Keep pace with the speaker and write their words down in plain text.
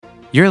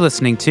You're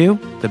listening to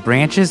the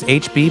Branches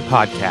HB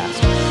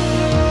Podcast.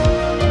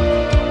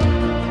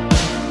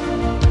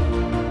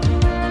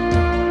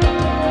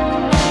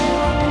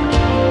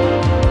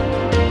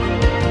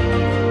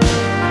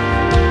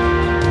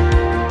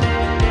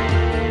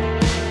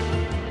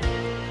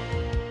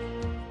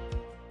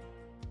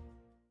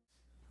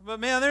 But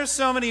man, there's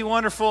so many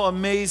wonderful,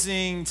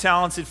 amazing,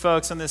 talented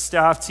folks on this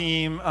staff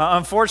team.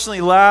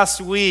 Unfortunately, last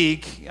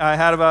week, I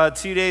had about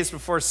 2 days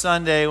before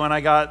Sunday when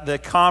I got the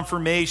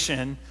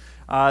confirmation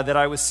that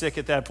I was sick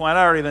at that point.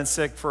 I'd already been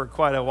sick for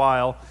quite a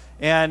while.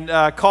 And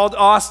called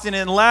Austin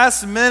in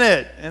last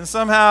minute. And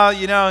somehow,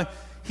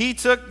 he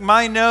took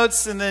my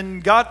notes and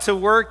then got to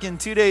work in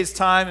 2 days'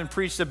 time and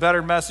preached a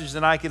better message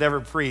than I could ever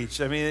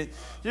preach. I mean,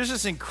 there's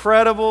just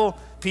incredible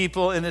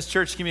people in this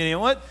church community. And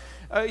what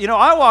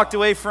I walked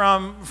away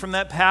from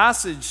that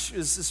passage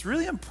is this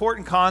really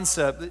important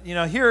concept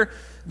that, here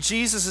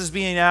Jesus is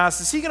being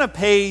asked, is he going to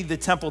pay the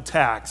temple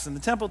tax? And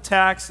the temple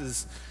tax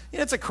is,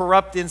 it's a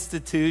corrupt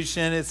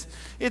institution.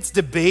 It's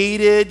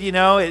debated,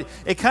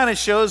 it kind of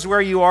shows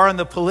where you are on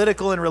the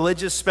political and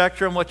religious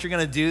spectrum, what you're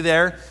going to do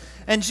there.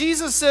 And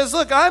Jesus says,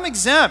 look, I'm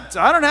exempt.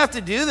 I don't have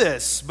to do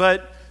this,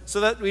 but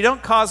so that we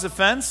don't cause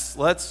offense,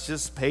 let's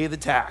just pay the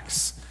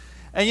tax.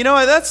 And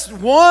that's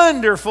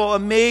wonderful,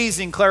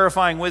 amazing,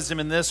 clarifying wisdom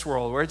in this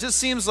world, where it just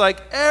seems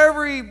like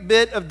every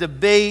bit of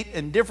debate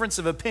and difference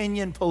of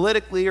opinion,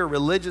 politically or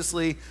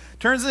religiously,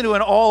 turns into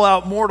an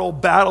all-out mortal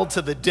battle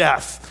to the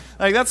death.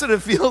 Like, that's what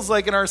it feels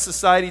like in our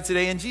society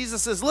today. And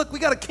Jesus says, look, we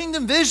got a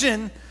kingdom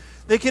vision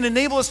that can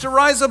enable us to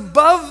rise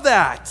above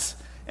that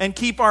and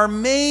keep our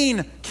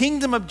main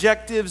kingdom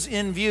objectives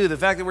in view, the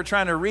fact that we're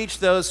trying to reach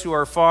those who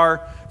are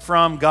far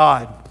from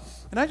God.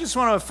 And I just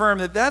want to affirm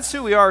that that's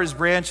who we are as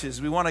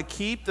branches. We want to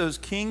keep those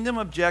kingdom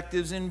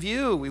objectives in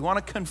view. We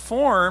want to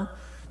conform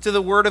to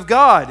the Word of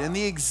God and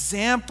the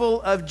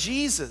example of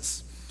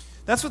Jesus.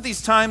 That's what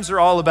these times are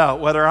all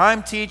about. Whether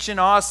I'm teaching,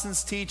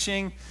 Austin's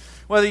teaching,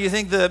 whether you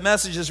think the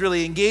message is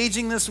really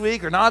engaging this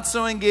week or not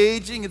so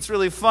engaging, it's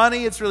really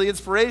funny, it's really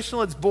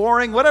inspirational, it's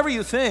boring, whatever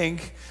you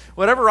think,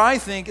 whatever I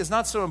think is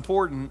not so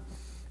important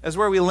as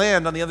where we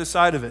land on the other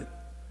side of it.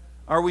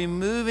 Are we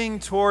moving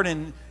toward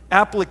an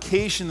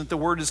application that the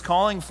Word is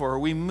calling for? Are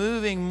we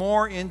moving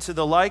more into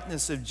the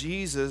likeness of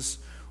Jesus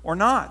or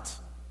not?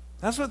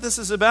 That's what this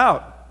is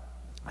about.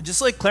 I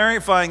just like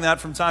clarifying that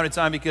from time to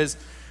time, because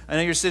I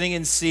know you're sitting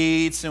in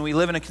seats and we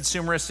live in a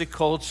consumeristic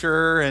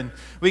culture and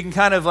we can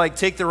kind of like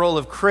take the role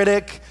of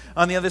critic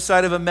on the other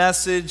side of a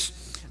message.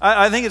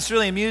 I think it's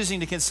really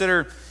amusing to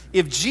consider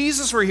if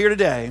Jesus were here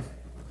today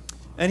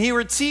and he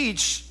were to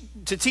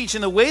teach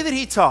in the way that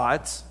he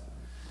taught,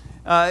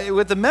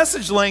 with the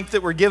message length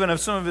that we're given of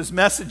some of his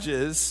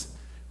messages,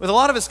 with a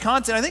lot of his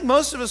content, I think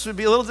most of us would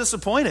be a little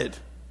disappointed.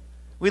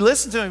 We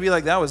listen to him and be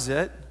like, that was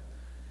it.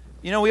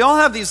 We all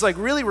have these like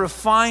really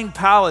refined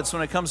palates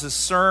when it comes to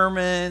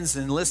sermons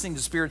and listening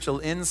to spiritual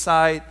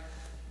insight.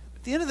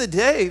 At the end of the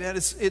day, man,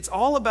 it's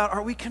all about,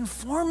 are we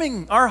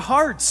conforming our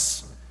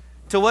hearts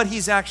to what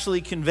he's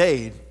actually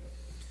conveyed?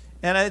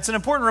 And it's an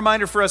important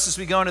reminder for us as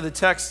we go into the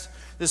text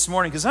this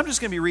morning, because I'm just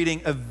going to be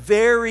reading a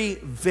very,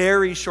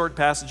 very short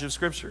passage of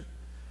Scripture.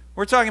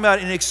 We're talking about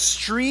an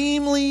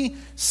extremely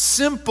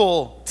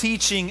simple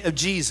teaching of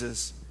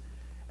Jesus,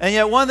 and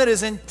yet one that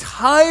is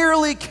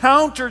entirely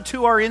counter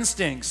to our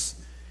instincts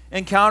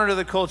and counter to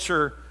the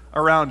culture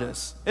around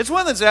us. It's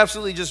one that's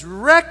absolutely just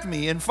wrecked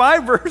me in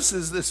 5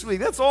 verses this week.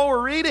 That's all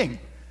we're reading.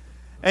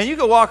 And you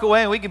could walk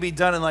away and we could be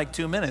done in like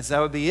 2 minutes. That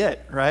would be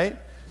it, right?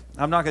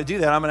 I'm not going to do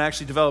that. I'm going to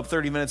actually develop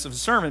 30 minutes of a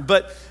sermon.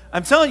 But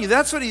I'm telling you,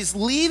 that's what he's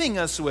leaving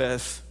us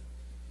with.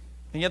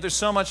 And yet there's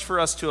so much for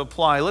us to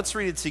apply. Let's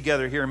read it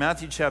together here.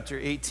 Matthew chapter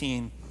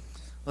 18.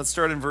 Let's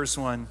start in verse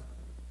 1.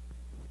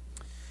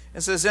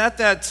 It says, at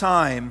that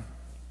time,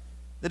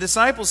 the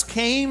disciples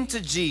came to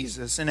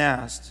Jesus and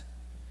asked,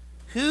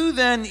 who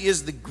then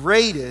is the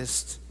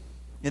greatest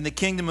in the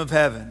kingdom of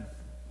heaven?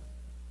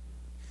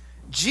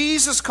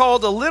 Jesus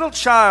called a little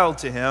child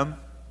to him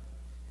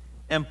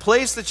and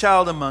placed the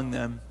child among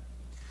them.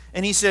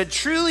 And he said,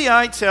 truly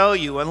I tell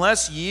you,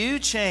 unless you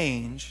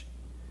change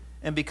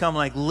and become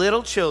like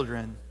little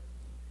children,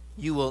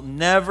 you will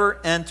never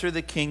enter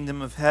the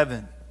kingdom of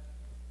heaven.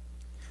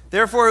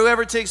 Therefore,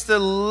 whoever takes the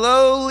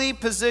lowly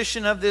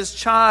position of this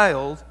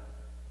child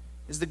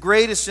is the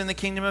greatest in the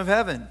kingdom of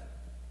heaven.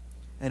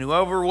 And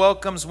whoever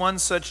welcomes one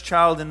such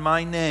child in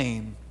my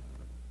name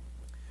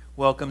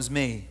welcomes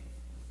me.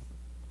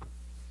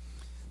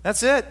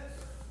 That's it.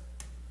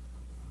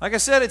 Like I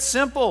said, it's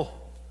simple.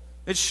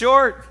 It's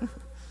short.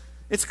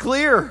 It's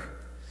clear.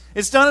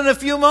 It's done in a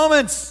few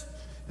moments.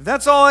 If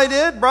that's all I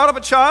did, brought up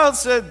a child,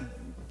 said,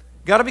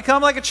 got to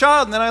become like a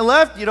child, and then I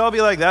left, you'd all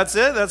be like, that's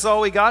it? That's all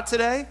we got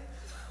today?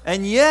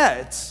 And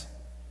yet,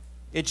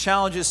 it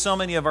challenges so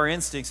many of our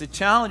instincts. It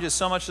challenges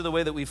so much of the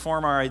way that we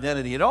form our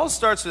identity. It all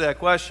starts with that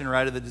question,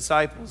 right, of the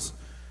disciples.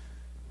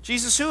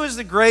 Jesus, who is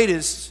the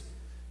greatest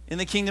in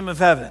the kingdom of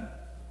heaven?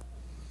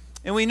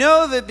 And we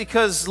know that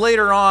because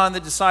later on the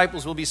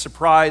disciples will be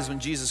surprised when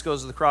Jesus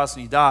goes to the cross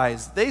and he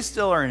dies. They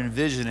still are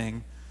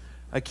envisioning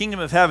a kingdom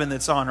of heaven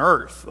that's on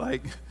earth.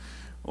 Like,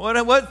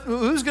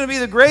 who's going to be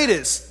the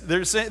greatest?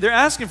 They're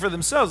asking for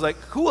themselves, like,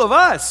 who of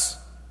us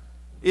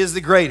is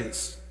the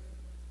greatest?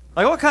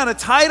 Like, what kind of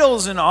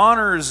titles and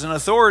honors and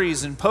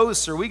authorities and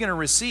posts are we going to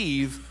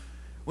receive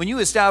when you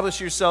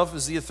establish yourself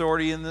as the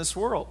authority in this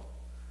world?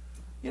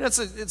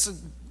 It's a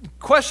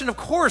question, of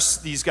course,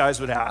 these guys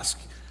would ask.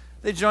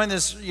 They join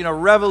this,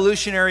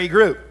 revolutionary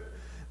group.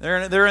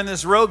 They're in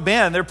this rogue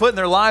band. They're putting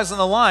their lives on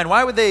the line.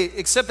 Why would they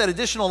accept that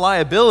additional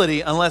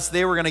liability unless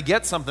they were going to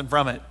get something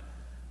from it?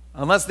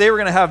 Unless they were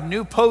going to have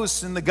new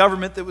posts in the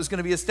government that was going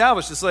to be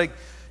established. It's like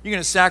you're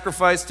going to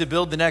sacrifice to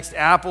build the next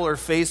Apple or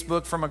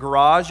Facebook from a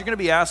garage. You're going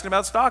to be asking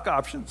about stock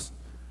options.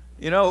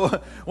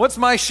 What's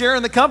my share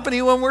in the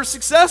company when we're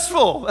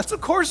successful? That's,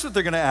 of course, what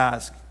they're going to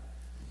ask.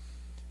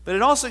 But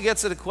it also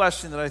gets at a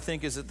question that I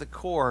think is at the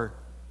core,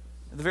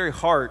 at the very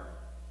heart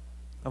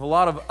of a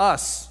lot of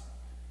us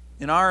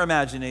in our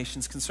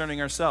imaginations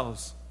concerning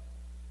ourselves.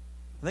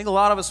 I think a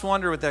lot of us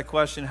wonder with that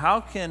question, how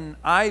can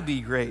I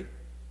be great?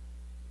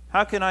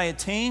 How can I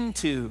attain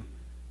to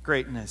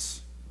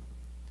greatness?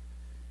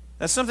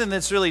 That's something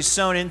that's really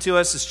sewn into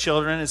us as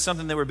children. It's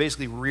something that we're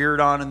basically reared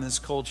on in this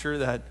culture,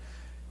 that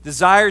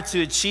desire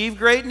to achieve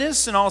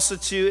greatness and also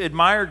to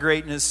admire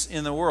greatness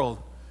in the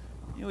world.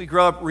 We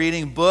grow up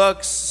reading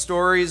books,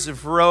 stories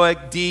of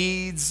heroic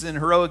deeds and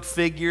heroic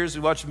figures.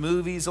 We watch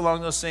movies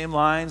along those same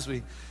lines.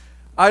 We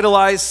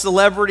idolize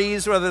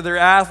celebrities, whether they're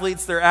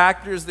athletes, they're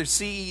actors, they're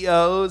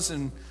CEOs,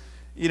 and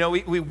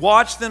we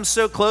watch them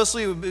so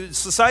closely.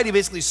 Society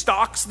basically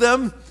stalks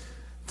them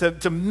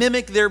to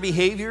mimic their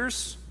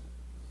behaviors.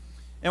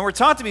 And we're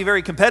taught to be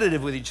very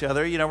competitive with each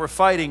other. We're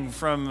fighting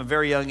from a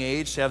very young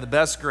age to have the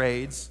best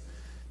grades,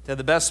 to have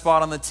the best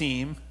spot on the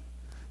team,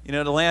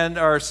 to land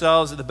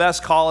ourselves at the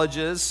best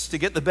colleges, to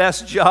get the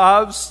best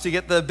jobs, to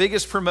get the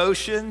biggest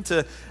promotion,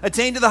 to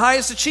attain to the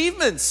highest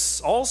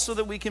achievements, all so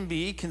that we can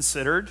be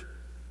considered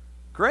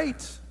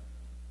great.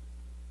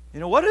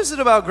 What is it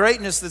about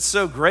greatness that's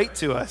so great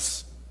to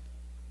us?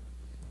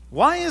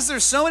 Why is there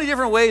so many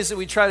different ways that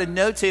we try to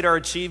notate our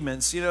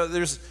achievements?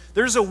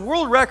 There's a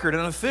world record,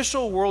 an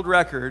official world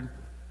record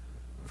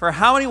for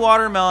how many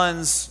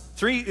watermelons,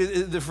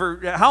 for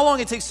how long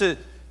it takes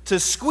to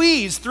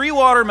squeeze 3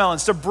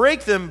 watermelons, to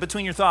break them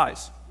between your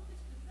thighs.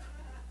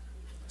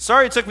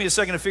 Sorry it took me a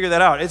second to figure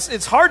that out.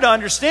 It's hard to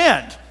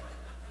understand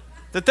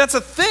that that's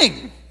a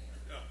thing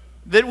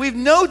that we've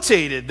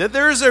notated, that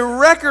there is a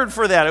record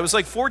for that. It was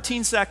like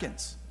 14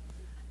 seconds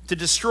to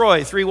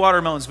destroy 3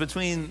 watermelons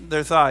between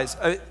their thighs.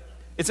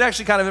 It's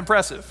actually kind of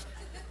impressive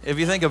if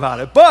you think about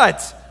it.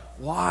 But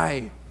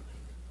why?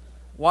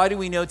 Why do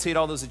we notate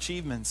all those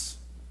achievements?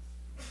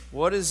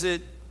 What is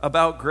it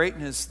about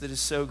greatness that is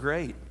so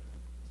great?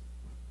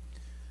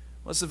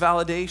 What's the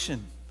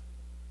validation?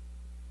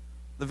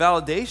 The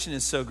validation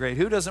is so great.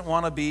 Who doesn't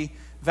want to be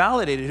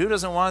validated? Who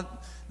doesn't want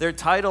their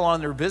title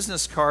on their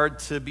business card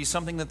to be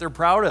something that they're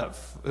proud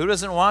of? Who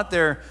doesn't want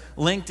their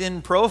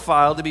LinkedIn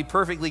profile to be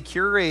perfectly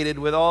curated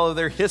with all of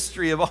their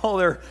history of all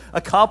their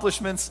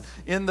accomplishments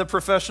in the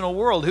professional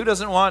world? Who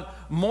doesn't want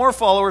more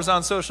followers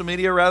on social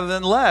media rather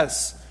than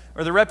less?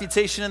 Or the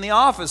reputation in the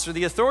office, or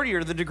the authority,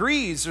 or the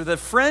degrees, or the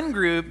friend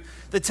group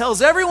that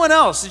tells everyone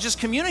else, it just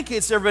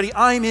communicates to everybody,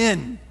 I'm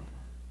in.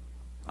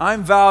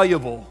 I'm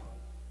valuable.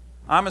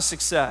 I'm a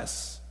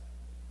success.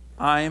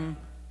 I'm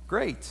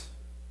great.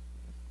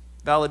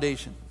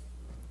 Validation.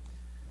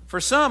 For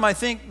some, I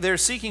think they're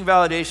seeking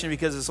validation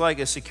because it's like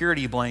a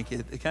security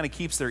blanket. It kind of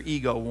keeps their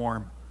ego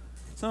warm.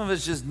 Some of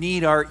us just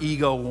need our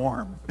ego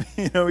warm.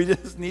 We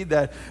just need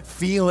that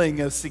feeling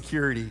of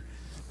security.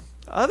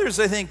 Others,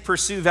 I think,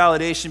 pursue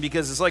validation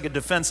because it's like a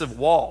defensive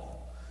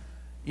wall,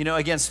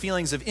 against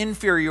feelings of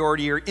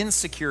inferiority or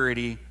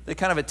insecurity that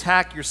kind of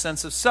attack your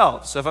sense of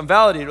self. So if I'm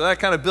validated, that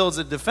kind of builds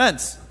a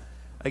defense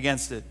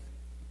against it.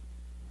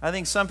 I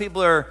think some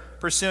people are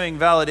pursuing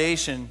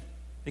validation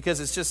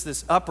because it's just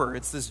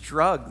it's this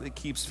drug that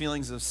keeps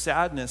feelings of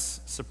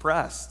sadness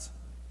suppressed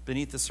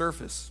beneath the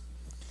surface.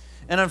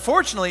 And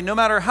unfortunately, no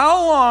matter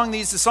how long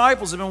these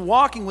disciples have been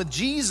walking with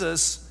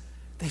Jesus,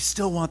 they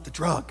still want the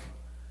drug.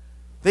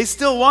 They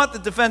still want the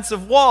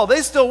defensive wall.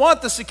 They still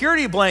want the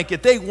security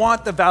blanket. They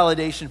want the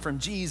validation from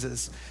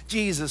Jesus.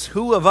 Jesus,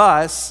 who of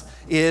us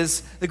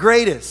is the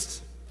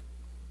greatest?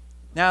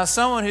 Now, as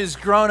someone who's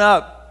grown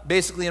up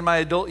basically in my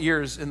adult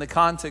years in the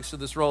context of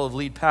this role of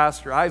lead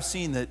pastor, I've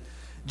seen that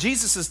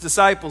Jesus'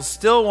 disciples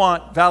still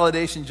want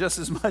validation just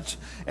as much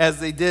as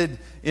they did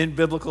in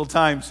biblical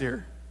times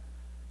here.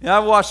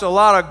 I've watched a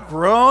lot of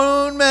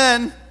grown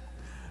men,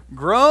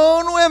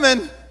 grown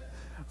women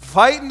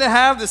fighting to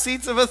have the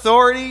seats of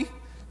authority,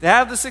 to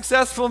have the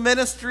successful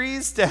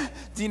ministries, to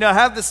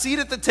have the seat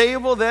at the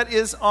table that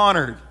is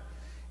honored.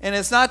 And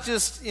it's not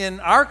just in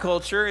our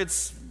culture,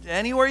 it's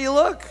anywhere you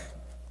look.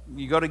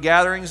 You go to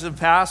gatherings of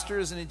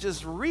pastors and it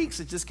just reeks,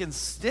 it just can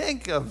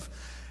stink of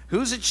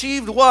who's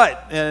achieved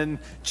what and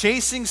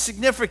chasing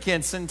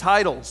significance and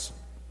titles.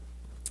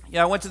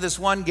 I went to this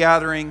one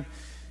gathering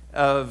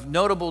of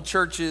notable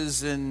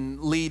churches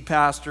and lead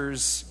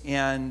pastors,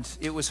 and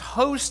it was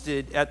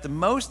hosted at the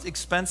most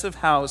expensive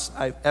house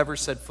I've ever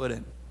set foot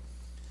in.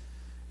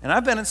 And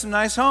I've been in some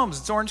nice homes.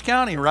 It's Orange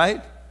County,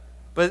 right?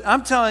 But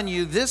I'm telling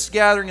you, this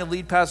gathering of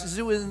lead pastors,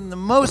 it was in the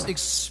most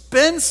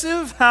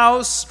expensive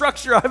house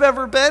structure I've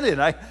ever been in.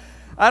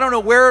 I don't know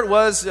where it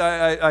was.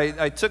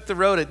 I took the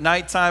road at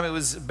nighttime. It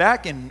was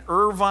back in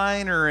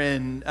Irvine or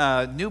in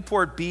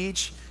Newport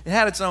Beach. It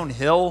had its own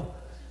hill.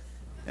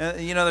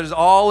 There's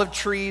olive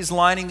trees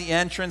lining the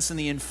entrance and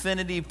the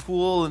infinity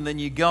pool, and then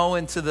you go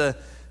into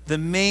the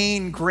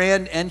main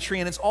grand entry,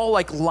 and it's all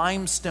like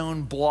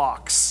limestone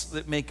blocks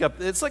that make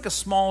up, it's like a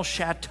small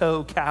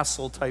chateau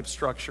castle type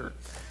structure.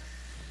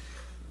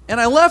 And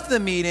I left the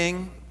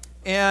meeting,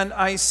 and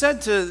I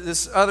said to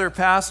this other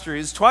pastor,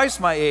 he's twice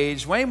my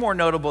age, way more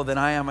notable than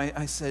I am,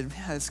 I said,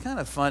 man, it's kind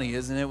of funny,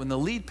 isn't it, when the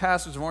lead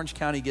pastors of Orange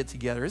County get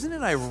together, isn't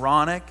it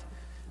ironic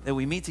that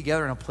we meet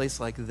together in a place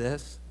like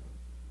this?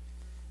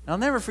 And I'll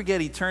never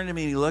forget, he turned to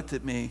me and he looked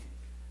at me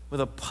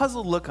with a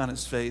puzzled look on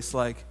his face,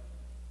 like,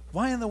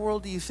 why in the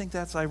world do you think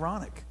that's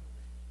ironic?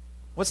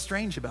 What's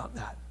strange about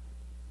that?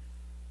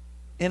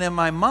 And in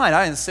my mind,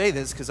 I didn't say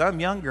this because I'm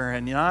younger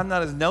and I'm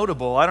not as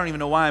notable. I don't even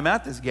know why I'm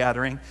at this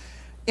gathering.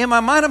 In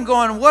my mind, I'm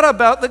going, what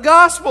about the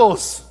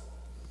Gospels?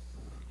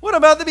 What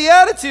about the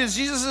Beatitudes?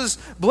 Jesus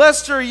says,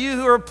 blessed are you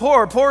who are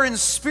poor in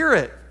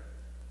spirit.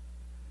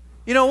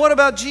 What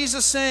about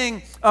Jesus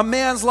saying a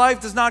man's life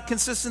does not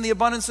consist in the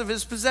abundance of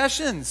his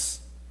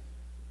possessions?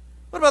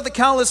 What about the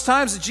countless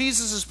times that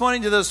Jesus is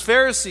pointing to those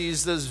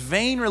Pharisees, those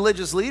vain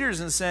religious leaders,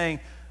 and saying,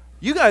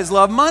 you guys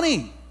love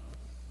money.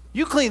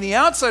 You clean the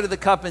outside of the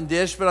cup and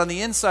dish, but on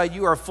the inside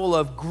you are full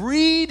of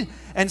greed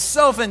and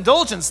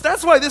self-indulgence.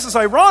 That's why this is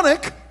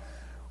ironic.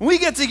 When we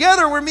get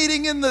together, we're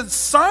meeting in the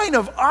sign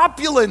of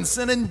opulence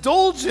and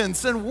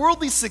indulgence and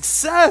worldly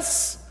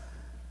success.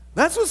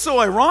 That's what's so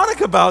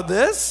ironic about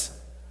this.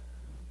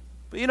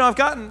 But I've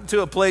gotten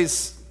to a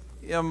place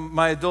in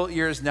my adult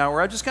years now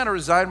where I just kind of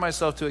resigned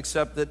myself to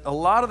accept that a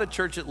lot of the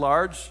church at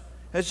large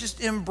has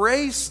just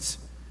embraced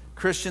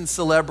Christian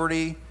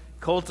celebrity,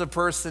 cult of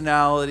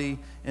personality,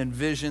 and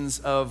visions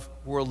of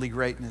worldly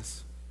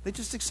greatness. They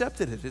just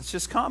accepted it. It's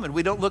just common.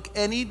 We don't look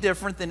any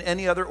different than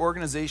any other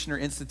organization or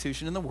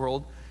institution in the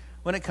world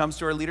when it comes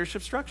to our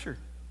leadership structure.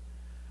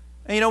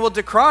 And we'll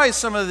decry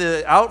some of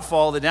the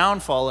outfall, the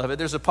downfall of it.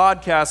 There's a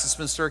podcast that's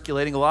been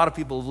circulating. A lot of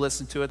people have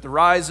listened to it. The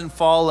rise and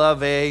fall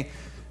of a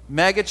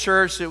mega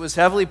church that was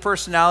heavily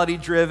personality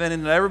driven,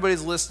 and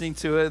everybody's listening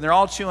to it, and they're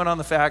all chewing on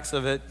the facts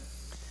of it.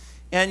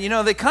 And,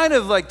 they kind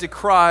of like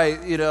decry,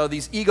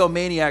 these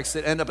egomaniacs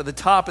that end up at the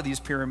top of these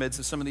pyramids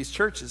of some of these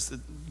churches that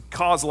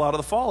cause a lot of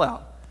the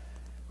fallout.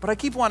 But I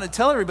keep wanting to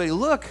tell everybody,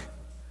 look,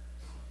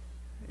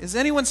 is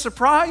anyone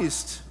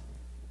surprised?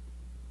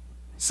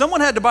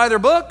 Someone had to buy their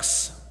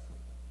books.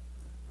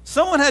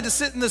 Someone had to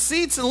sit in the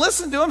seats and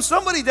listen to them.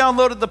 Somebody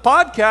downloaded the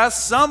podcast.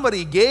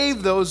 Somebody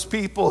gave those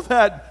people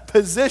that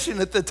position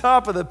at the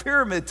top of the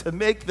pyramid to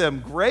make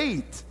them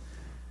great.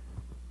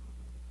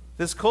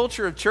 This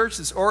culture of church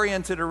that's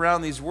oriented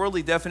around these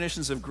worldly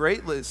definitions of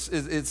greatness,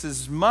 it's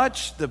as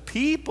much the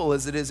people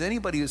as it is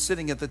anybody who's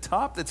sitting at the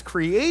top that's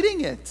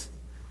creating it.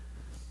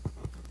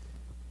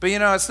 But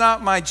it's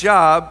not my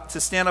job to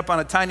stand up on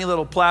a tiny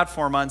little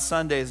platform on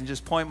Sundays and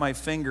just point my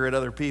finger at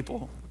other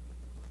people.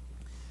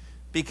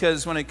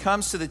 Because when it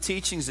comes to the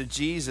teachings of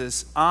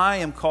Jesus, I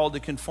am called to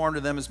conform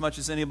to them as much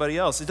as anybody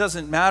else. It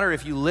doesn't matter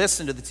if you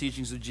listen to the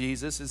teachings of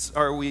Jesus.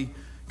 Are we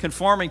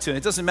conforming to it?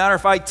 It doesn't matter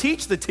if I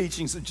teach the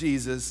teachings of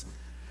Jesus.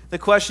 The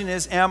question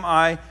is, am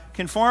I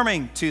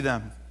conforming to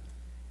them?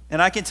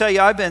 And I can tell you,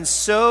 I've been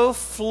so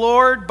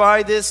floored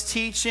by this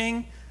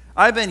teaching.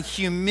 I've been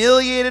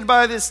humiliated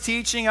by this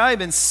teaching. I've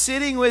been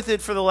sitting with it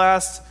for the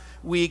last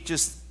week,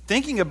 just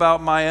thinking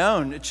about my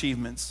own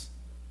achievements,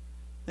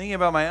 thinking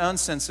about my own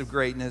sense of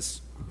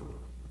greatness.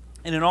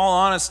 And in all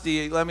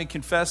honesty, let me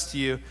confess to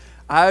you,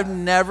 I've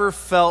never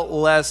felt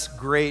less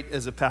great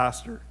as a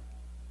pastor.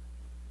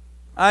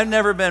 I've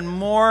never been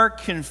more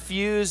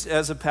confused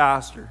as a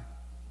pastor.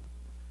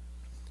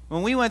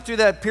 When we went through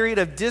that period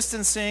of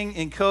distancing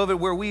in COVID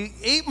where we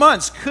 8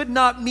 months could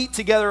not meet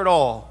together at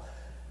all,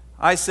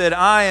 I said,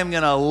 I am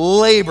going to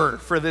labor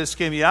for this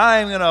community. I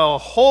am going to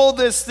hold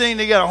this thing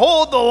together,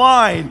 hold the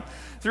line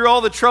through all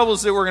the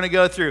troubles that we're going to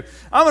go through.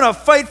 I'm going to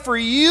fight for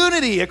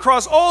unity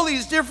across all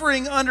these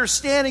differing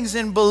understandings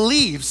and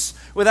beliefs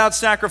without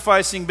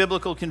sacrificing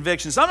biblical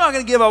convictions. I'm not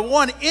going to give up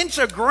 1 inch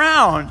of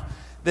ground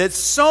that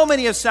so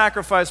many have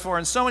sacrificed for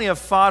and so many have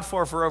fought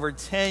for over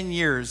 10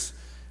 years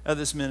of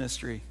this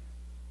ministry.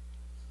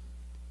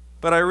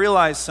 But I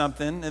realized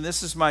something, and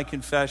this is my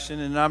confession,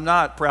 and I'm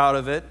not proud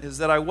of it, is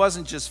that I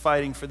wasn't just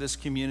fighting for this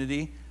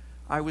community,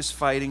 I was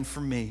fighting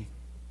for me.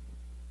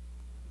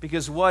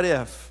 Because what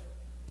if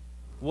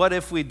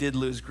we did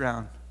lose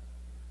ground?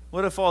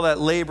 What if all that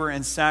labor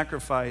and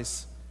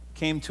sacrifice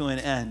came to an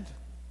end?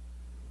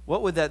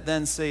 What would that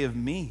then say of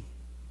me?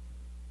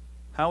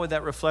 How would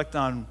that reflect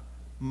on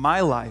my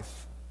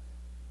life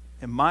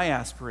and my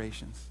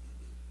aspirations?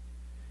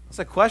 It's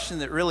a question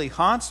that really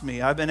haunts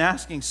me. I've been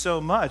asking so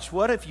much.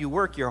 What if you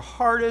work your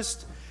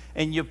hardest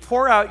and you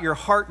pour out your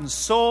heart and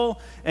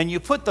soul and you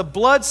put the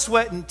blood,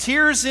 sweat, and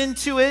tears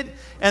into it,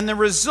 and the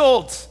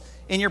result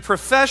in your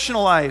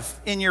professional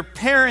life, in your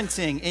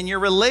parenting, in your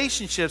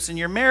relationships, in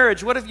your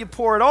marriage, what if you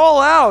pour it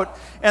all out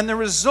and the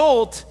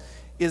result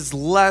is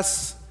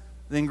less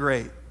than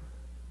great?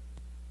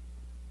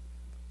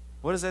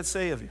 What does that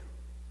say of you?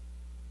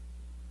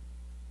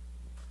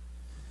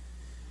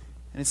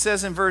 And it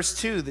says in verse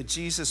 2 that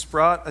Jesus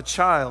brought a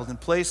child and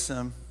placed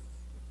him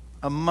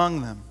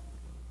among them.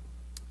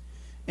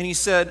 And he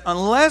said,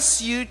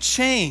 unless you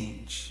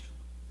change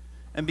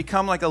and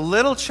become like a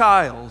little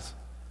child,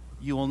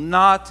 you will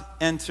not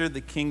enter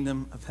the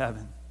kingdom of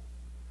heaven.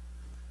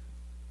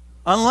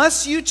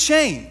 Unless you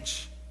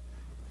change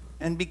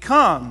and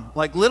become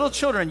like little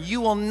children,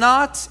 you will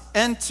not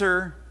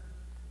enter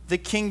the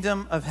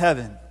kingdom of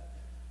heaven.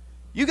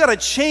 You got to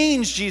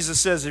change, Jesus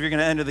says, if you're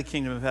going to enter the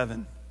kingdom of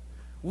heaven.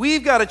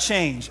 We've got to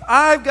change.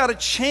 I've got to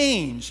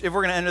change if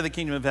we're going to enter the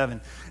kingdom of heaven.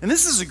 And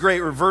this is a great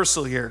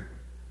reversal here.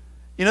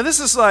 You know, this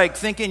is like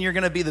thinking you're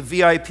going to be the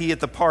VIP at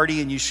the party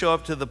and you show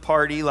up to the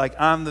party like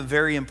I'm the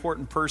very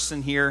important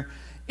person here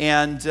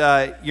and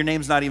your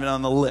name's not even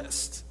on the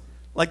list.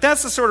 Like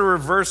that's the sort of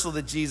reversal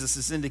that Jesus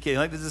is indicating.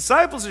 Like the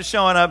disciples are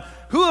showing up.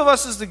 Who of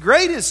us is the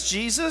greatest,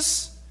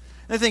 Jesus?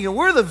 And they're thinking,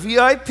 we're the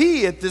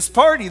VIP at this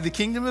party, the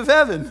kingdom of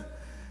heaven.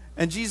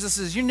 And Jesus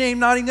says, your name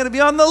not even going to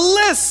be on the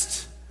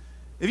list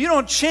if you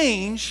don't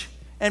change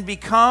and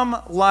become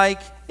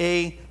like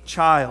a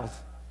child.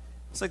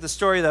 It's like the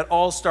story of that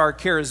all-star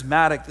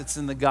charismatic that's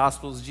in the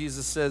Gospels.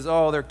 Jesus says,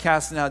 oh, they're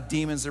casting out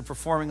demons. They're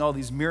performing all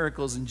these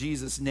miracles in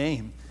Jesus'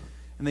 name.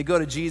 And they go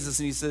to Jesus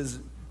and he says,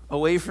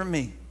 away from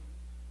me.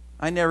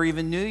 I never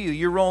even knew you.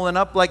 You're rolling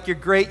up like you're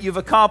great. You've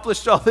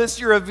accomplished all this.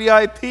 You're a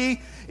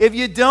VIP. If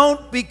you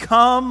don't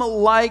become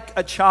like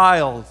a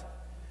child,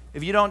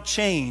 if you don't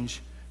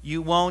change,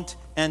 you won't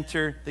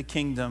enter the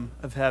kingdom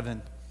of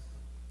heaven.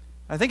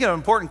 I think an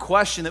important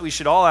question that we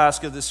should all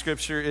ask of this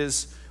scripture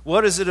is,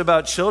 what is it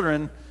about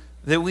children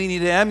that we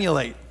need to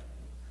emulate?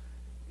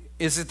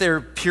 Is it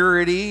their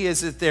purity?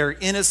 Is it their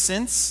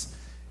innocence?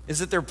 Is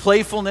it their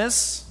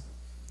playfulness?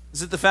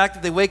 Is it the fact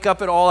that they wake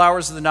up at all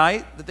hours of the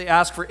night, that they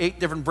ask for 8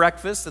 different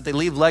breakfasts, that they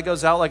leave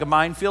Legos out like a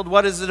minefield?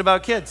 What is it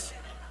about kids?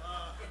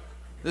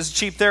 This is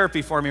cheap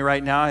therapy for me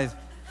right now. I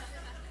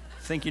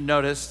think you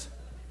noticed.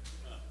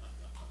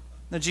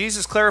 Now,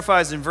 Jesus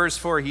clarifies in verse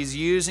 4, he's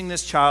using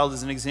this child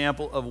as an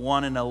example of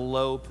one in a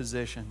low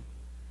position.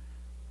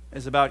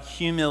 It's about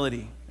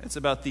humility. It's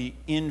about the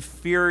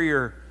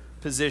inferior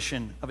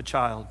position of a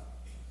child.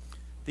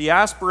 The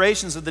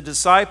aspirations of the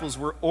disciples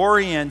were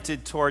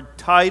oriented toward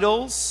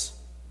titles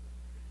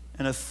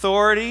and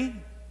authority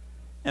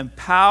and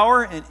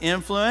power and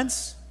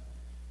influence.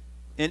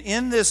 And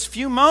in this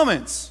few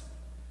moments,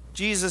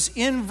 Jesus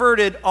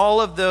inverted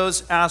all of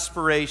those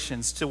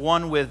aspirations to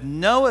one with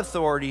no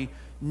authority,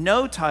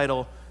 no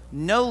title,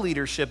 no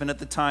leadership, and at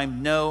the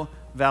time, no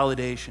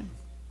validation.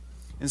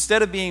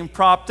 Instead of being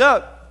propped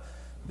up,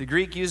 the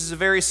Greek uses a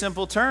very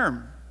simple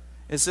term.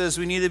 It says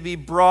we need to be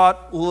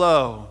brought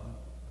low.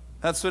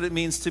 That's what it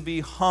means to be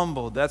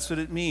humbled. That's what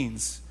it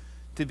means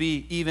to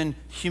be even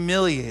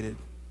humiliated.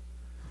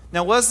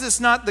 Now, was this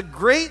not the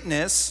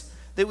greatness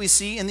that we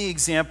see in the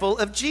example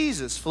of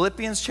Jesus?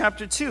 Philippians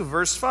chapter 2,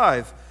 verse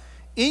 5.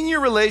 In your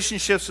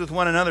relationships with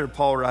one another,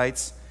 Paul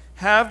writes,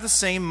 have the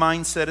same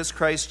mindset as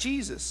Christ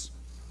Jesus,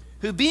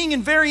 who being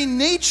in very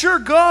nature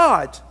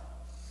God,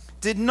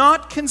 did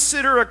not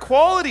consider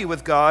equality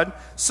with God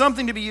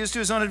something to be used to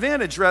his own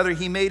advantage. Rather,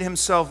 he made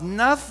himself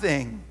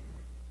nothing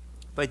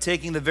by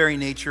taking the very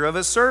nature of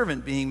a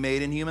servant, being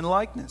made in human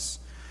likeness.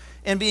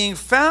 And being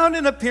found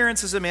in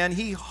appearance as a man,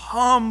 he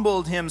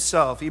humbled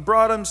himself. He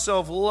brought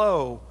himself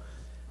low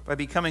by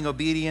becoming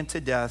obedient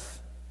to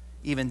death,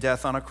 even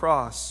death on a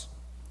cross.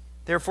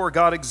 Therefore,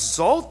 God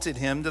exalted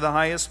him to the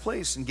highest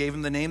place and gave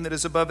him the name that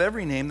is above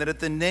every name, that at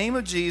the name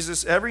of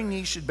Jesus every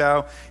knee should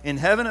bow in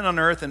heaven and on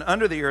earth and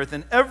under the earth,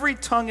 and every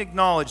tongue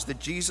acknowledge that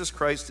Jesus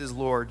Christ is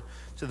Lord,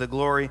 to the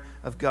glory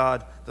of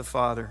God the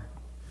Father.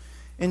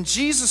 In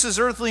Jesus'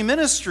 earthly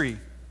ministry,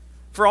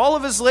 for all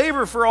of his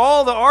labor, for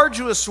all the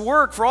arduous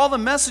work, for all the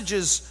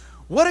messages,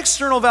 what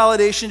external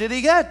validation did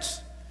he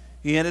get?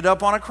 He ended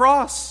up on a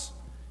cross.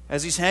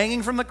 As he's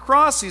hanging from the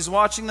cross, he's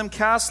watching them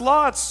cast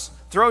lots,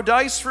 throw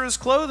dice for his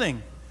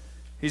clothing.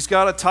 He's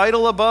got a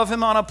title above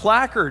him on a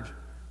placard,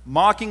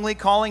 mockingly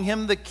calling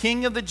him the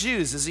King of the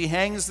Jews as he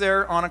hangs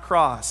there on a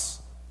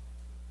cross.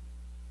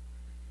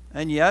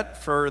 And yet,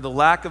 for the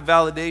lack of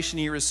validation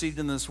he received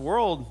in this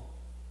world,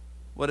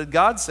 what did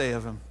God say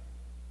of him?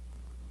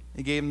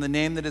 He gave him the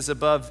name that is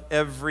above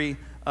every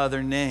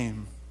other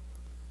name.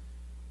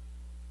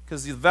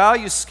 Because the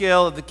value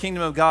scale of the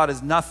kingdom of God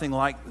is nothing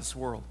like this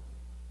world.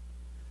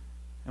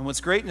 And what's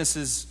greatness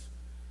is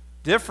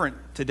different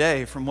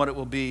today from what it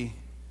will be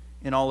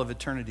in all of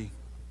eternity.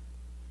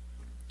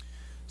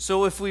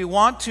 So if we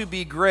want to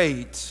be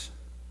great,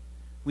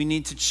 we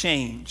need to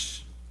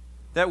change.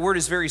 That word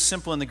is very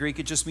simple in the Greek.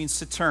 It just means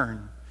to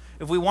turn.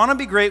 If we want to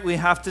be great, we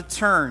have to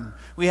turn.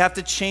 We have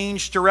to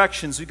change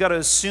directions. We've got to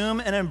assume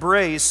and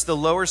embrace the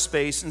lower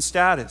space and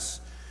status.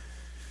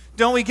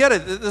 Don't we get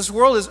it? This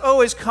world is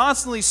always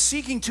constantly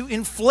seeking to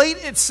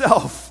inflate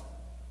itself.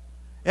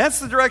 That's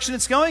the direction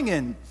it's going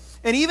in.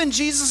 And even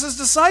Jesus'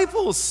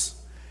 disciples,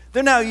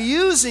 they're now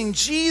using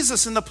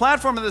Jesus and the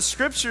platform of the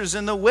Scriptures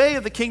and the way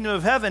of the kingdom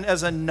of heaven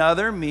as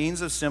another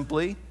means of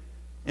simply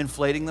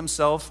inflating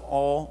themselves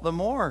all the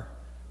more.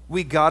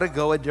 We got to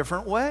go a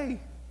different way.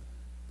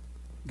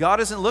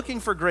 God isn't looking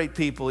for great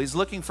people. He's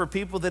looking for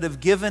people that have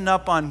given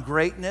up on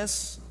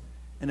greatness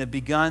and have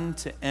begun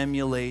to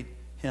emulate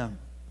Him.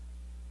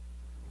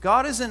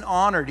 God isn't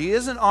honored. He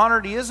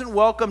isn't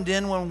welcomed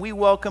in when we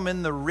welcome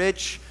in the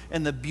rich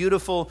and the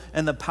beautiful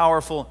and the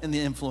powerful and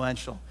the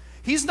influential.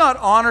 He's not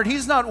honored.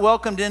 He's not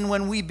welcomed in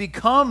when we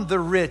become the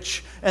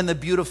rich and the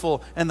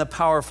beautiful and the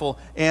powerful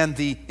and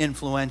the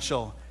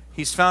influential.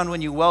 He's found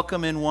when you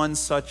welcome in one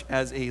such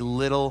as a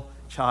little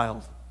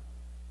child.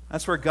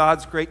 That's where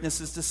God's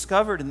greatness is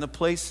discovered, in the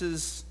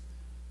places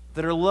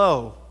that are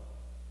low,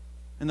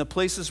 in the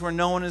places where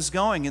no one is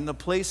going, in the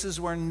places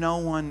where no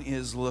one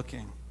is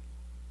looking.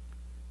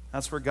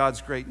 That's where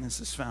God's greatness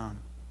is found.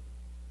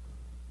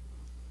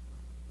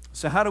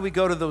 So how do we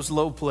go to those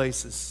low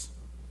places?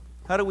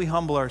 How do we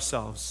humble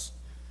ourselves?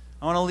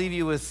 I want to leave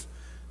you with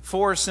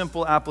 4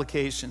 simple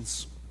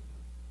applications.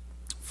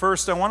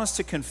 First, I want us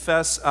to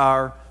confess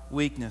our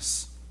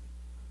weakness.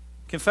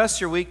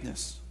 Confess your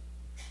weakness.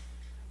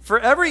 For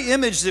every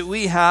image that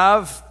we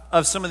have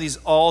of some of these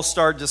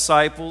all-star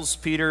disciples,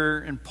 Peter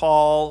and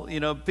Paul,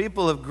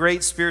 people of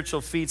great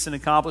spiritual feats and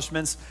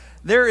accomplishments,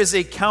 there is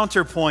a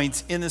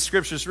counterpoint in the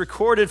Scriptures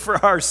recorded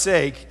for our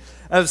sake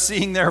of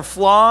seeing their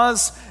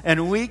flaws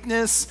and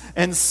weakness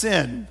and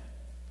sin.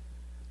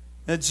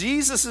 Now,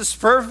 Jesus is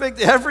perfect.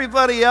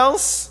 Everybody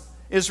else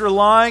is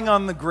relying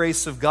on the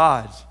grace of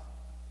God.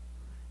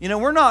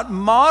 We're not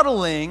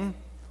modeling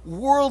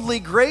worldly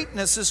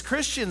greatness as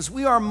Christians.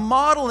 We are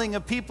modeling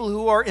a people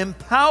who are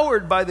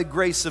empowered by the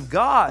grace of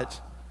God.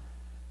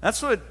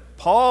 That's what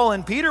Paul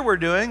and Peter were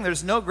doing.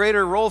 There's no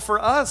greater role for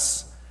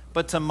us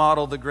but to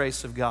model the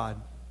grace of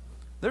God.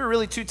 There are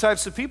really 2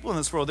 types of people in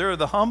this world. There are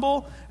the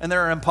humble and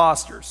there are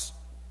imposters.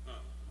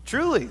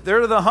 Truly,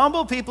 there are the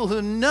humble people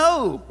who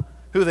know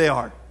who they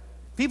are.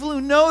 People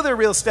who know their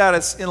real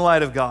status in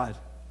light of God.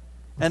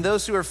 And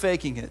those who are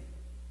faking it.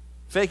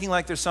 Faking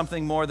like there's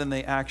something more than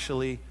they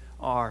actually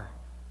are.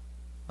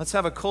 Let's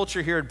have a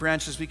culture here at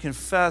Branches. We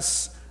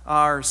confess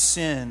our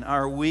sin,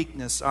 our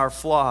weakness, our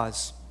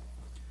flaws.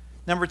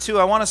 Number 2,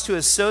 I want us to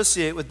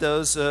associate with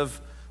those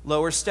of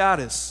lower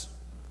status.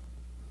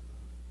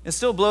 It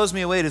still blows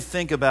me away to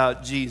think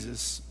about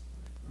Jesus,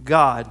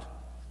 God,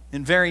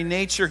 in very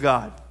nature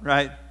God,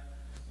 right?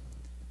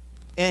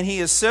 And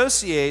He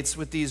associates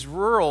with these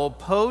rural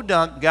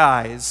podunk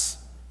guys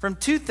from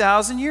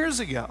 2,000 years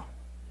ago.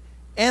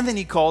 And then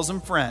He calls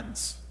them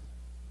friends.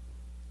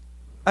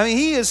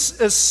 He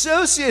is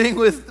associating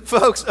with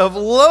folks of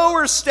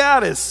lower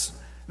status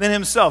than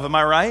Himself. Am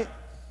I right?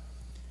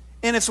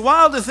 And it's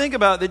wild to think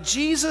about that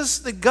Jesus,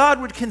 that God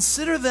would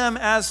consider them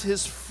as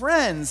His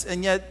friends,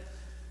 and yet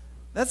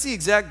that's the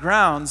exact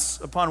grounds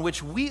upon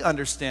which we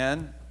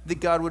understand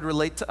that God would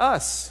relate to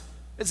us.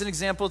 It's an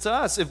example to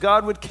us. If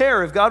God would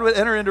care, if God would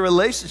enter into a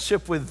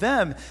relationship with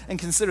them and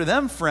consider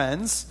them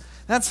friends,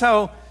 that's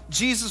how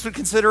Jesus would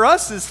consider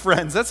us His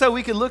friends. That's how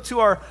we can look to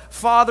our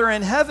Father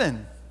in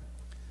heaven.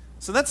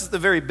 So that's the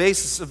very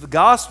basis of the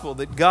gospel,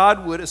 that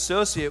God would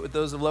associate with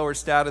those of lower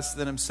status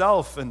than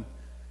Himself. And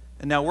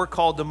now we're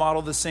called to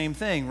model the same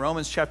thing.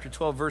 Romans chapter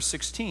 12, verse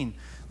 16.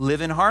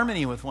 Live in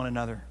harmony with one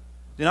another.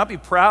 Do not be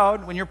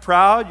proud. When you're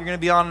proud, you're going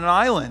to be on an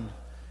island.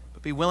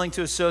 But be willing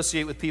to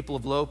associate with people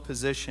of low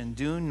position.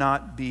 Do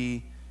not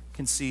be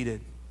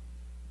conceited.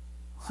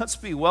 Let's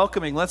be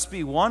welcoming. Let's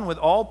be one with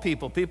all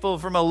people. People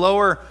from a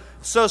lower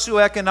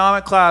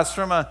socioeconomic class,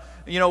 from a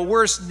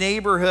worse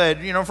neighborhood,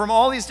 from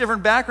all these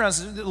different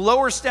backgrounds,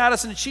 lower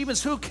status and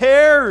achievements. Who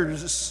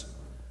cares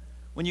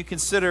when you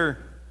consider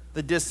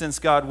the distance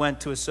God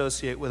went to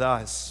associate with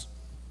us?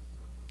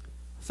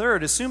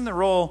 Third, assume the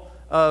role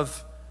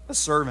of a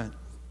servant.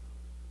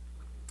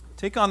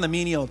 Take on the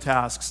menial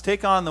tasks.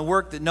 Take on the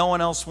work that no one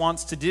else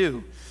wants to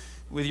do.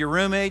 With your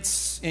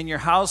roommates, in your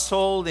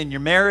household, in your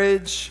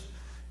marriage,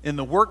 in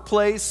the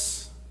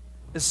workplace,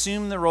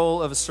 assume the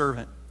role of a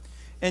servant.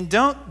 And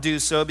don't do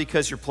so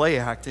because you're play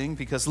acting,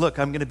 because look,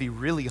 I'm going to be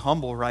really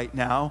humble right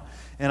now,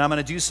 and I'm going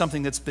to do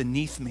something that's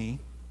beneath me.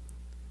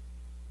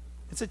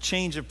 It's a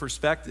change of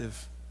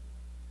perspective.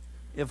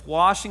 If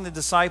washing the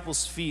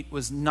disciples' feet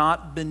was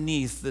not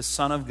beneath the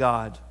Son of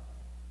God,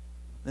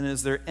 then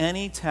is there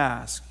any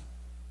task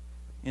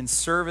in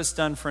service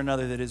done for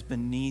another that is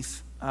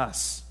beneath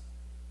us?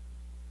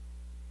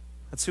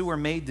 That's who we're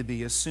made to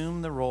be.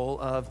 Assume the role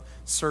of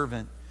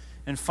servant.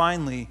 And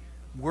finally,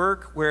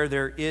 work where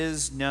there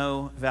is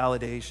no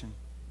validation.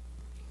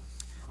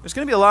 There's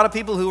going to be a lot of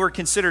people who are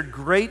considered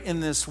great in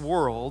this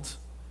world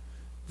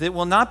that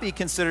will not be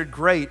considered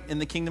great in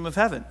the kingdom of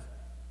heaven.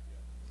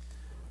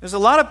 There's a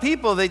lot of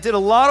people, they did a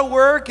lot of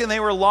work and they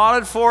were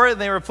lauded for it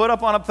and they were put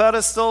up on a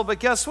pedestal, but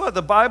guess what?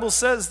 The Bible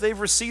says they've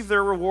received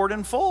their reward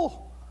in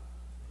full.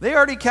 They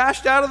already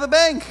cashed out of the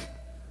bank.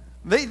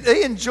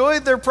 They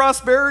enjoyed their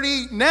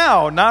prosperity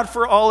now, not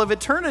for all of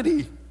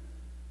eternity.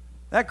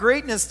 That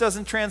greatness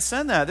doesn't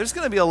transcend that. There's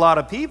going to be a lot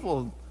of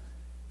people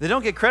that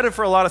don't get credit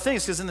for a lot of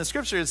things, because in the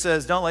scripture it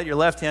says, don't let your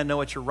left hand know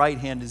what your right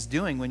hand is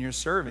doing when you're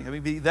serving. I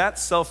mean, be that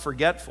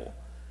self-forgetful.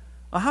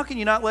 Well, how can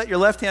you not let your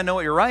left hand know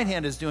what your right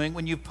hand is doing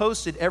when you've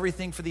posted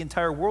everything for the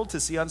entire world to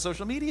see on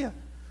social media?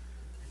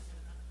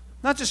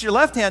 Not just your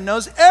left hand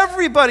knows,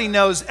 everybody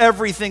knows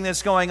everything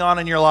that's going on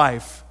in your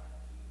life.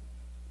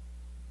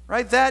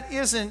 Right? That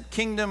isn't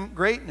kingdom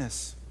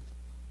greatness.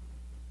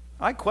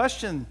 I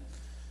question,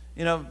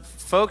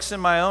 folks in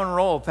my own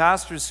role,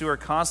 pastors who are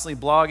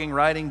constantly blogging,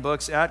 writing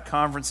books, at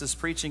conferences,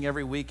 preaching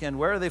every weekend.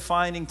 Where are they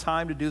finding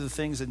time to do the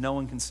things that no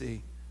one can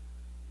see?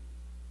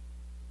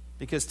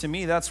 Because to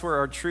me, that's where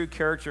our true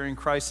character in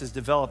Christ is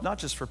developed, not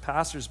just for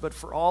pastors, but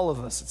for all of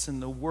us. It's in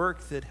the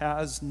work that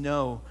has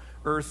no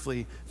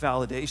earthly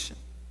validation.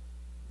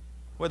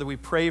 Whether we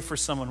pray for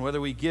someone, whether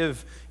we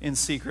give in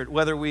secret,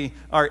 whether we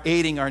are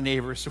aiding our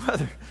neighbors,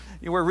 whether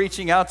we're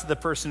reaching out to the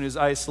person who's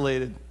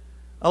isolated.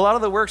 A lot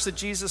of the works that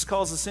Jesus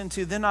calls us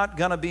into, they're not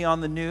going to be on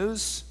the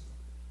news.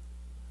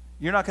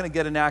 You're not going to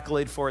get an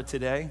accolade for it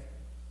today,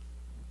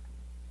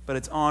 but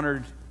it's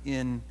honored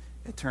in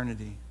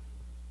eternity.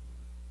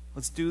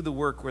 Let's do the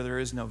work where there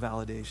is no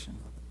validation.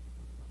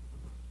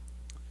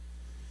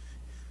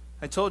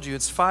 I told you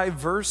it's 5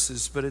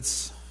 verses, but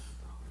it's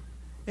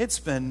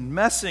been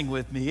messing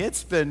with me.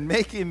 It's been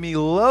making me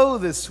low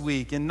this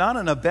week, and not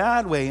in a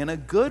bad way, in a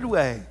good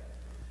way.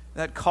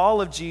 That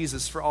call of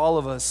Jesus for all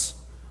of us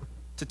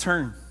to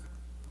turn,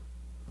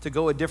 to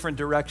go a different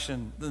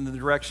direction than the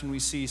direction we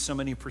see so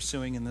many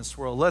pursuing in this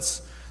world.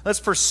 Let's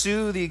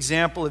pursue the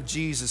example of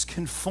Jesus,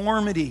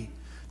 conformity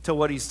to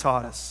what he's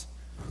taught us.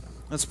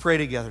 Let's pray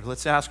together.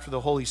 Let's ask for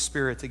the Holy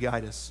Spirit to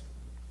guide us.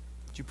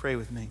 Would you pray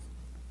with me?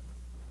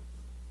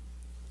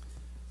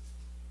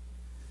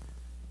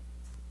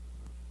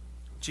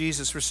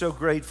 Jesus, we're so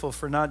grateful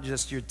for not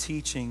just your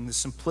teaching, the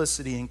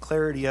simplicity and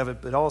clarity of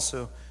it, but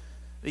also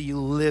that you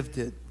lived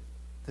it,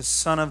 the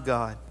Son of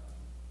God,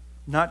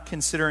 not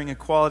considering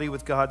equality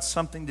with God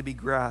something to be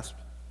grasped,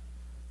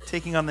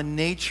 taking on the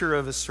nature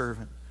of a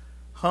servant,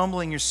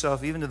 humbling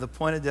yourself even to the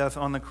point of death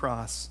on the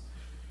cross,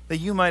 that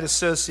you might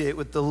associate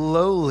with the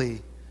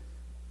lowly,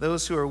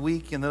 those who are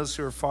weak and those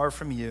who are far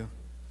from you.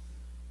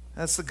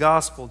 That's the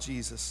gospel,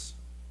 Jesus.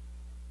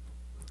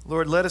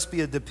 Lord, let us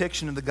be a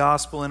depiction of the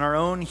gospel in our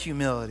own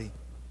humility.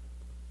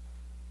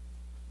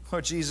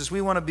 Lord Jesus, we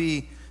want to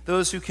be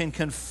those who can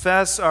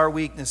confess our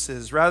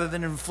weaknesses rather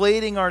than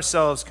inflating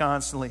ourselves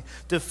constantly,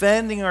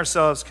 defending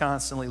ourselves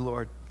constantly,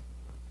 Lord.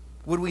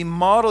 Would we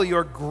model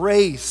your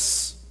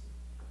grace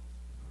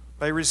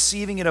by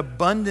receiving it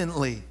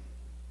abundantly?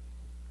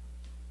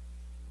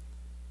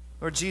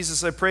 Lord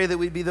Jesus, I pray that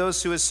we'd be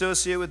those who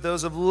associate with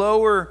those of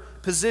lower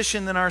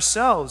position than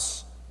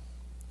ourselves,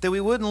 that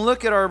we wouldn't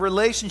look at our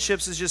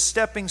relationships as just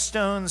stepping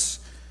stones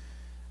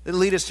that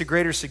lead us to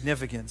greater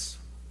significance.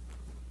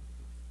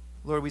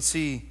 Lord, we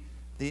see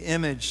the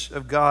image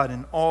of God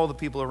in all the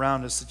people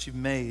around us that you've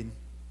made,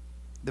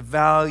 the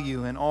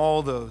value in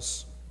all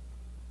those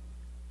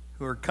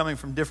who are coming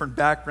from different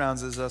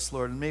backgrounds as us,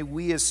 Lord, and may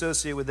we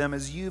associate with them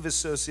as you've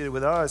associated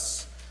with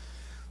us.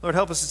 Lord,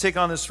 help us to take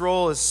on this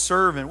role as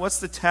servant. What's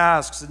the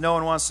tasks that no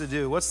one wants to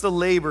do? What's the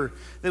labor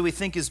that we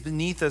think is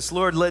beneath us?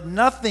 Lord, let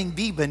nothing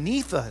be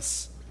beneath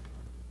us.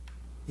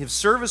 If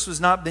service was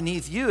not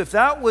beneath you, if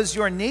that was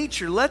your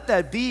nature, let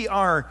that be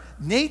our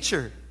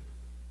nature.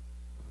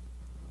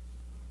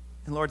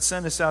 And Lord,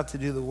 send us out to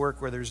do the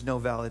work where there's no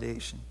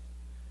validation.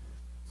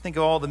 Think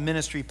of all the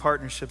ministry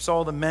partnerships,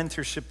 all the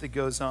mentorship that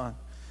goes on.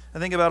 I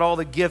think about all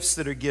the gifts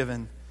that are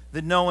given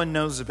that no one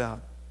knows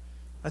about.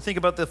 I think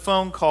about the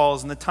phone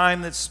calls and the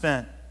time that's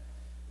spent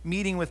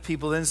meeting with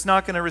people, and it's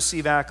not going to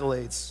receive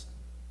accolades.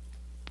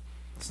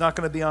 It's not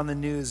going to be on the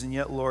news, and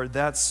yet, Lord,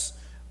 that's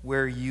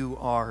where you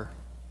are.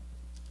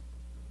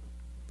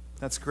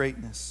 That's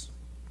greatness.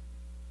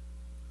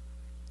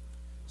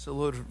 So,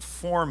 Lord,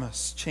 form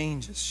us,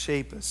 change us,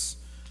 shape us.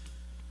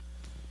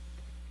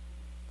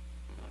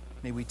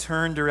 May we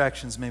turn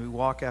directions. May we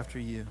walk after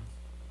you.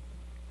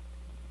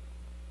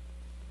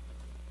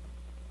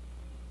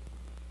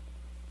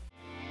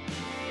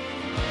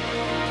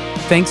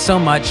 Thanks so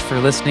much for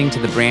listening to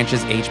the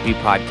Branches HB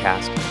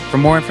podcast. For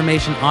more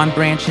information on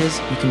Branches,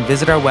 you can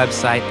visit our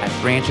website at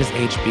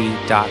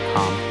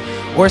brancheshb.com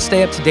or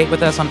stay up to date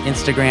with us on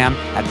Instagram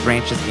at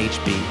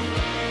brancheshb.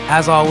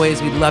 As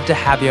always, we'd love to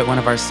have you at one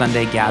of our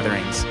Sunday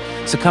gatherings.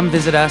 So come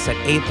visit us at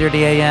 8:30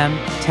 a.m.,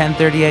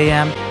 10:30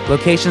 a.m.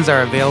 Locations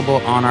are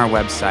available on our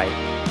website.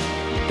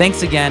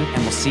 Thanks again,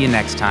 and we'll see you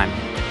next time.